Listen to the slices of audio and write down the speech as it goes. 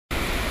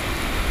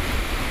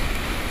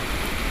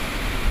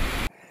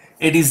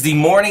It is the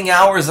morning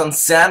hours on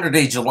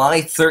Saturday,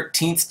 July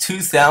 13th,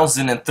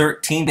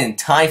 2013, and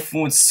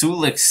Typhoon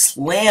Soulik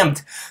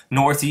slammed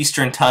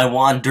northeastern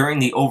Taiwan during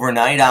the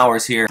overnight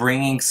hours here,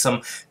 bringing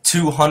some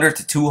 200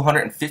 to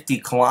 250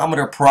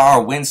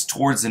 km/h winds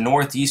towards the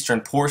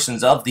northeastern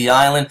portions of the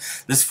island.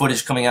 This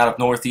footage coming out of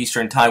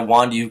northeastern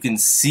Taiwan, you can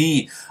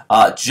see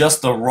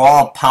just the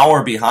raw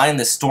power behind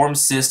the storm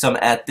system.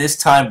 At this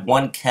time,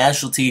 one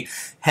casualty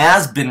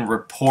has been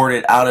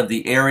reported out of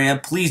the area.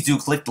 Please do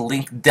click the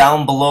link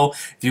down below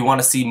if you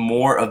want to see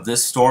more of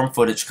this storm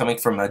footage coming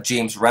from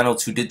James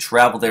Reynolds, who did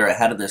travel there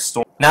ahead of this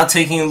storm. Now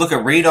taking a look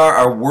at radar,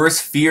 our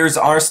worst fears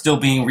are still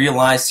being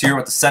realized here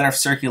with the center of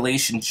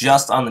circulation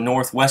just on the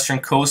northwestern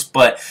coast,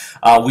 but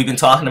we've been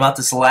talking about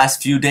this the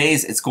last few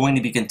days. It's going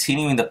to be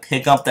continuing to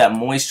pick up that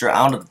moisture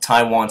out of the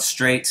Taiwan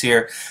Straits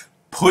here,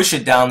 push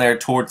it down there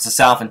towards the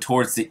south and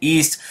towards the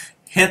east,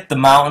 hit the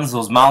mountains.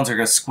 Those mountains are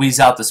going to squeeze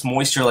out this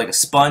moisture like a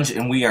sponge,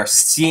 and we are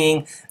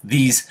seeing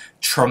these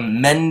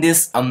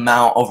tremendous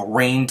amount of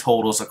rain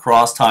totals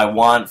across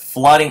Taiwan.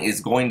 Flooding is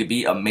going to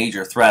be a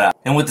major threat.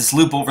 And with this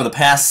loop over the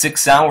past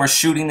 6 hours,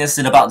 shooting this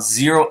at about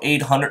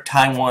 0800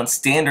 Taiwan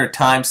Standard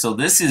Time, so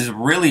this is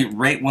really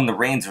right when the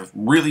rains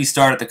really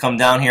started to come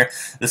down here.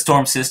 The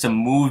storm system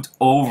moved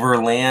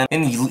overland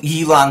in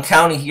Yilan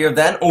County here,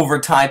 then over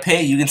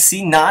Taipei. You can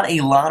see not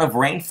a lot of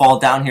rainfall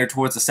down here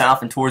towards the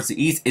south and towards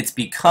the east. It's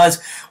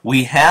because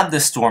we have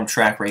this storm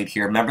track right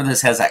here. Remember,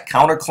 this has that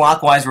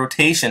counterclockwise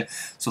rotation,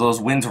 so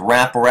those winds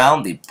wrap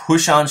around, they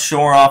push on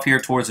shore off here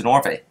towards the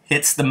north, it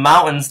hits the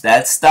mountains,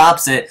 that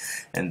stops it,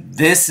 and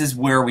this is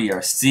where we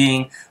are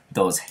seeing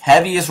those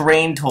heaviest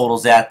rain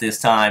totals at this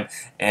time,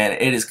 and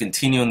it is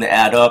continuing to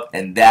add up,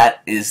 and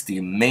that is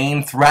the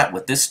main threat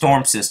with this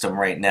storm system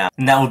right now.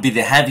 And that would be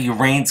the heavy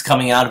rains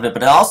coming out of it,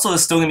 but it also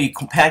is still going to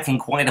be packing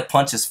quite a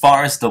punch as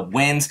far as the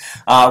winds.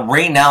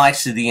 Right now,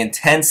 actually, the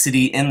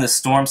intensity in the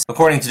storms,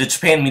 according to the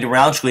Japan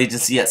Meteorological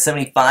Agency, at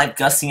 75,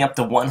 gusting up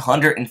to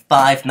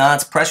 105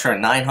 knots, pressure at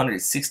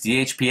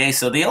 960 HPA,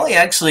 so they only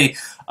actually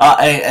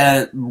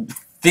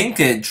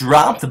think it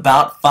dropped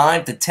about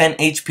 5 to 10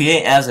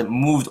 HPA as it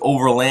moved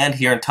overland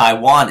here in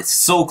Taiwan. It's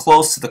so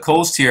close to the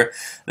coast here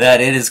that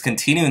it is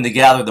continuing to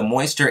gather the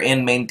moisture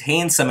and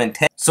maintain some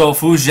intensity. So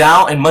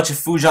Fuzhou and much of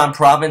Fujian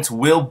province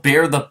will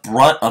bear the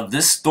brunt of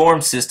this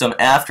storm system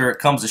after it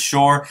comes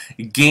ashore,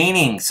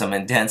 gaining some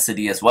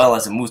intensity as well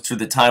as it moves through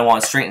the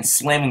Taiwan Strait and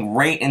slamming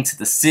right into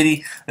the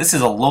city. This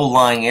is a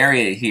low-lying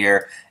area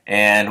here.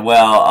 And,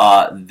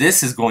 well,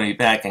 this is going to be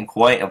packing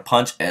quite a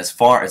punch as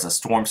far as a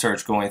storm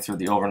surge going through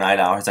the overnight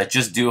hours. I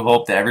just do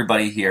hope that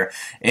everybody here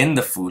in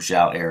the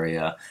Fuzhou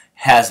area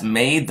has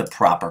made the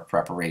proper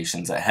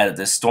preparations ahead of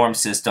this storm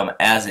system,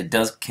 as it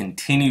does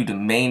continue to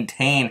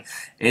maintain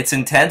its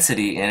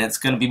intensity, and it's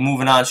going to be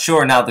moving on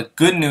shore. Now, the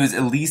good news,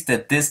 at least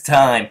at this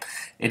time,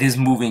 it is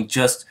moving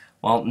just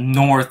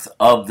north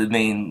of the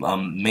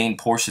main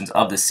portions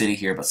of the city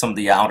here, but some of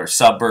the outer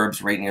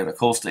suburbs right near the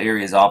coastal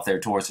areas off there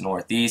towards the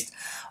northeast,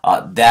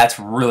 that's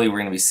really we're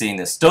going to be seeing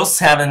this. Still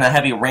having a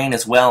heavy rain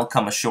as well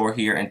come ashore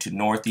here into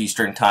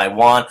northeastern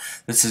Taiwan.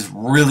 This is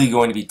really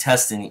going to be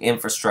testing the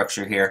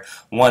infrastructure here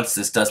once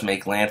this does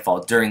make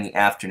landfall during the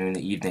afternoon and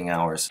evening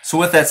hours. So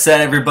with that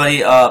said,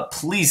 everybody,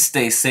 please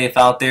stay safe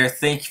out there.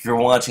 Thank you for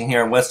watching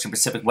here at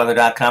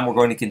westernpacificweather.com. We're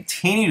going to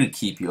continue to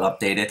keep you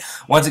updated.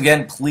 Once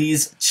again,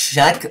 please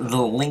check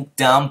the link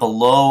down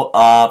below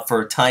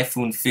for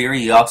Typhoon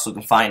Fury. You also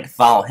can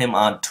follow him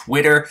on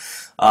Twitter.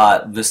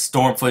 The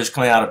storm footage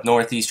coming out of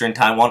northeastern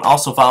Taiwan.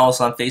 Also follow us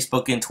on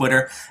Facebook and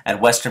Twitter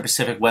at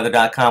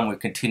westernpacificweather.com. We're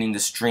continuing to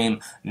stream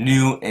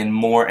new and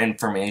more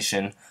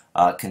information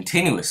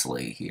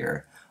continuously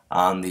here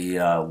on the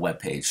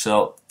webpage.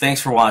 So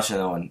thanks for watching,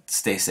 though, and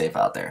stay safe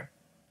out there.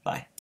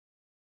 Bye.